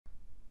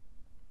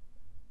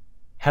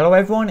Hello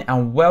everyone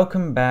and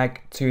welcome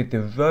back to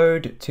the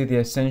road to the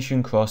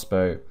Ascension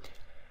Crossbow.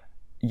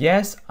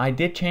 Yes, I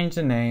did change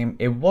the name.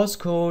 It was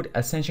called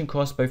Ascension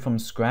Crossbow from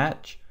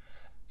scratch,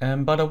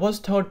 but I was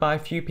told by a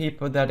few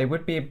people that it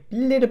would be a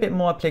little bit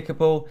more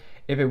applicable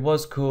if it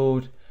was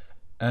called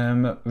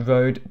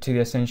Road to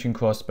the Ascension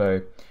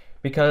Crossbow,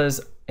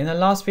 because in the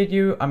last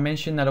video I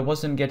mentioned that I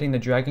wasn't getting the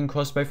dragon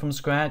crossbow from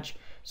scratch,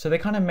 so they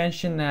kind of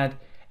mentioned that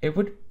it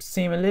would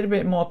seem a little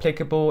bit more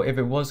applicable if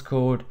it was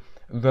called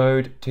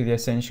Road to the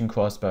Ascension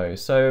Crossbow.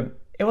 So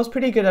it was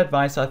pretty good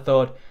advice, I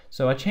thought,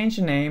 so I changed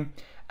the name,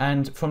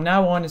 and from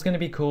now on it's going to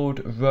be called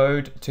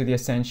Road to the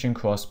Ascension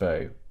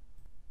Crossbow.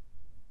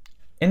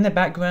 In the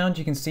background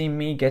you can see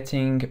me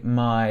getting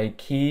my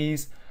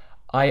keys.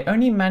 I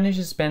only managed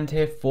to spend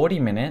here 40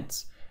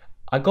 minutes.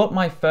 I got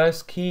my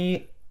first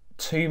key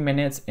 2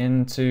 minutes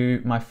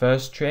into my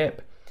first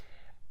trip,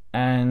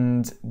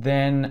 and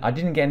then I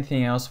didn't get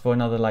anything else for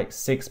another like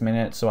 6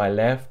 minutes, so I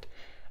left.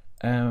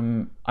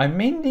 I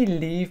mainly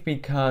leave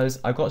because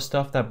I got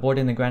stuff that I bought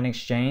in the Grand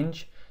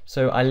Exchange,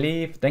 so I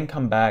leave, then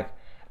come back,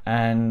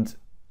 and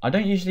I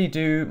don't usually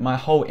do my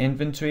whole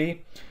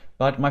inventory,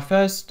 but my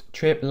first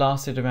trip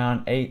lasted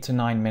around 8 to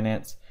 9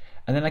 minutes,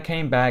 and then I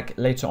came back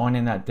later on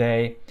in that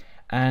day,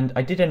 and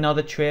I did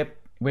another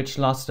trip which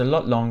lasted a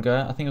lot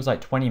longer. I think it was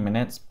like 20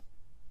 minutes,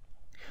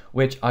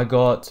 which I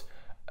got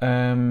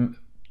 2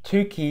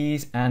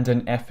 keys and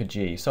an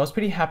effigy, so I was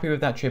pretty happy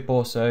with that trip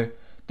also.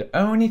 The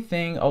only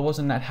thing I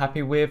wasn't that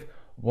happy with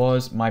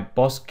was my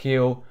boss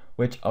kill,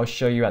 which I'll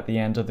show you at the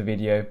end of the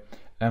video.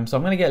 So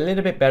I'm going to get a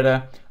little bit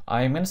better.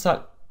 I'm going to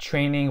start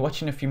training,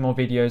 watching a few more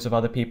videos of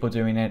other people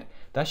doing it.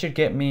 That should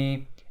get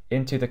me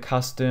into the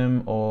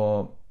custom,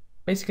 or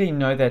basically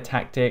know their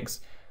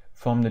tactics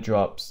from the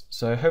drops.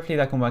 So hopefully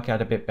that can work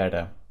out a bit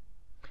better.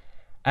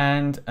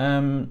 And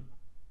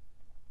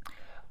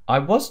I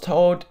was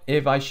told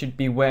if I should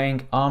be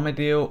wearing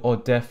Armadillo or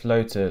Death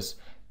Lotus.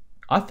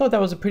 I thought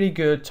that was a pretty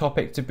good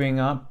topic to bring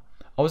up.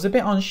 I was a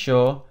bit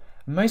unsure.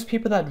 Most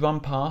people that run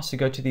past to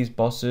go to these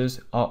bosses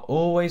are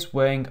always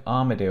wearing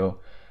Armadillo.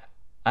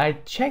 I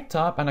checked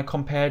up and I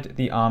compared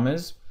the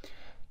armors.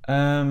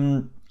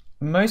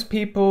 Most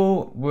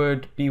people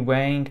would be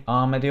wearing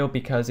Armadillo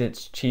because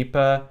it's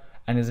cheaper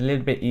and is a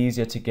little bit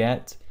easier to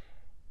get.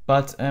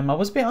 But I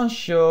was a bit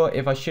unsure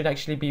if I should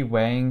actually be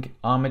wearing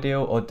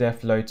Armadillo or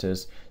Death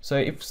Lotus. So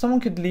if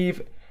someone could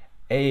leave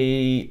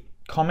a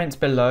comment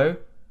below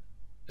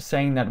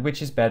saying that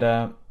which is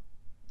better,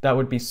 that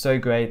would be so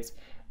great,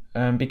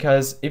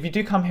 because if you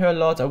do come here a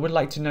lot, I would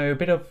like to know a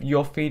bit of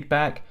your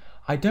feedback.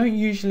 I don't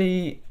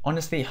usually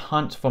honestly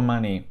hunt for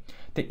money.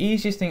 The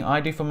easiest thing I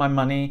do for my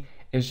money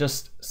is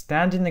just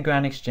stand in the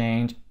Grand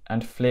Exchange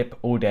and flip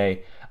all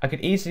day. I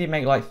could easily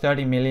make like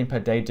 30 million per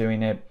day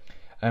doing it,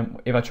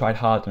 if I tried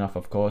hard enough,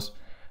 of course.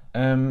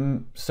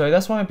 So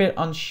that's why I'm a bit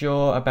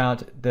unsure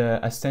about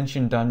the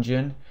Ascension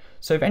dungeon.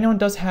 So if anyone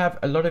does have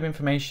a lot of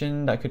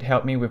information that could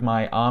help me with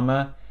my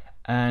armor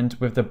and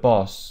with the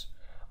boss.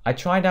 I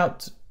tried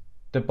out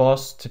the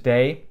boss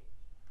today,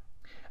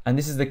 and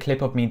this is the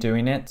clip of me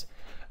doing it.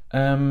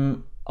 I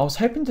was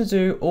hoping to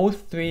do all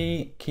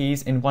 3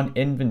 keys in one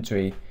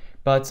inventory,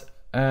 but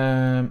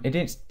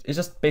it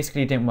just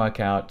basically didn't work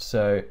out.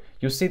 So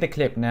you'll see the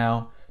clip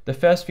now. The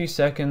first few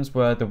seconds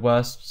were the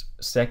worst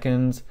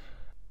seconds.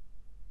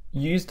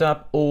 Used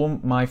up all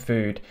my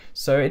food,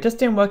 so it just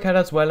didn't work out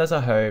as well as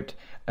I hoped.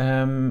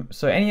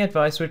 So any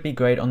advice would be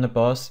great on the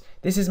boss.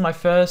 This is my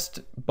first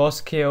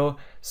boss kill,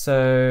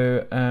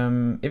 so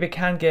if it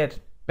can get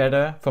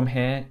better from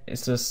here,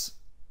 it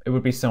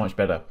would be so much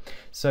better.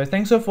 So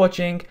thanks for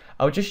watching.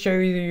 I'll just show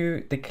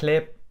you the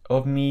clip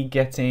of me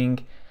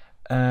getting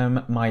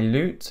my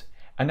loot,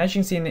 and as you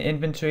can see in the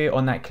inventory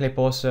on that clip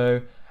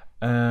also,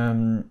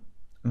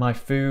 my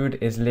food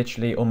is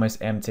literally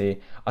almost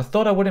empty. I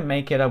thought I wouldn't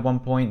make it at one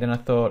point, then I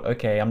thought,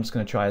 okay, I'm just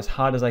going to try as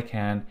hard as I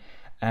can,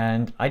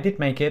 and I did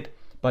make it,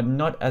 but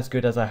not as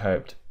good as I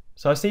hoped.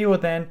 So I'll see you all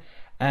then,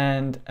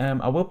 and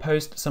I will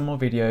post some more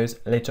videos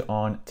later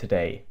on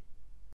today.